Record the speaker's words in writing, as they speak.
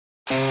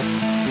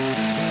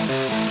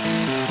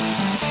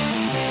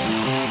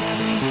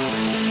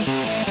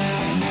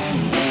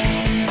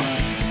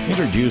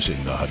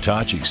Introducing the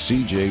Hitachi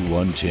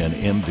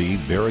CJ110MV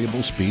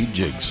Variable Speed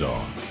Jig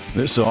Saw.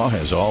 This saw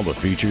has all the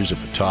features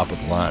of a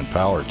top-of-the-line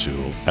power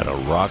tool at a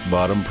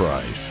rock-bottom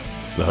price.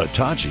 The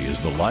Hitachi is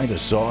the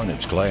lightest saw in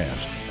its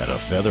class at a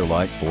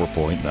feather-light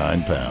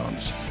 4.9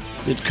 pounds.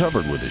 It's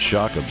covered with a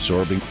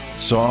shock-absorbing,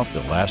 soft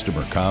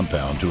elastomer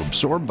compound to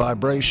absorb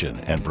vibration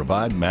and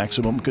provide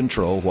maximum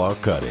control while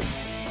cutting.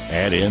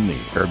 Add in the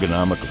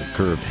ergonomically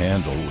curved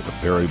handle with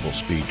a variable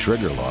speed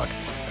trigger lock,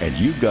 and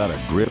you've got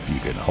a grip you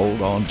can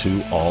hold on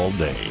to all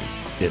day.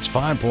 Its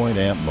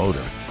 5-point-amp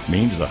motor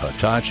means the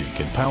Hitachi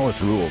can power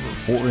through over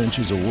 4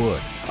 inches of wood,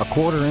 a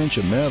 1/4 inch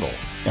of metal,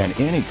 and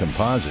any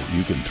composite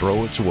you can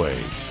throw its way.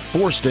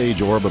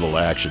 4-stage orbital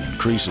action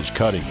increases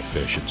cutting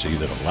efficiency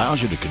that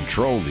allows you to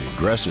control the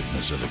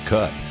aggressiveness of the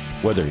cut,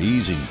 whether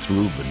easing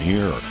through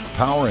veneer or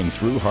powering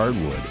through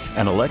hardwood,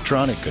 and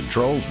electronic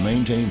controls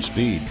maintain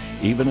speed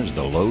even as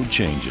the load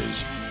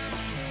changes.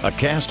 A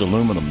cast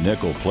aluminum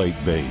nickel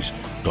plate base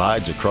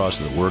glides across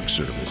the work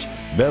surface,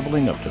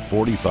 beveling up to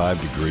 45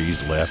 degrees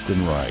left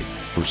and right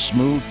for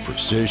smooth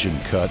precision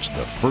cuts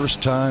the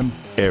first time,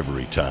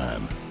 every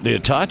time. The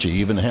Hitachi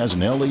even has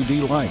an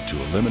LED light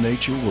to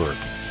eliminate your work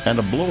and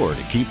a blower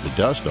to keep the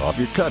dust off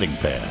your cutting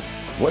path.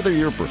 Whether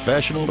you're a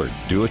professional or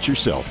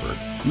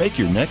do-it-yourselfer, make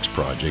your next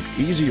project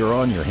easier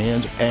on your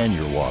hands and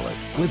your wallet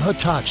with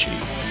Hitachi.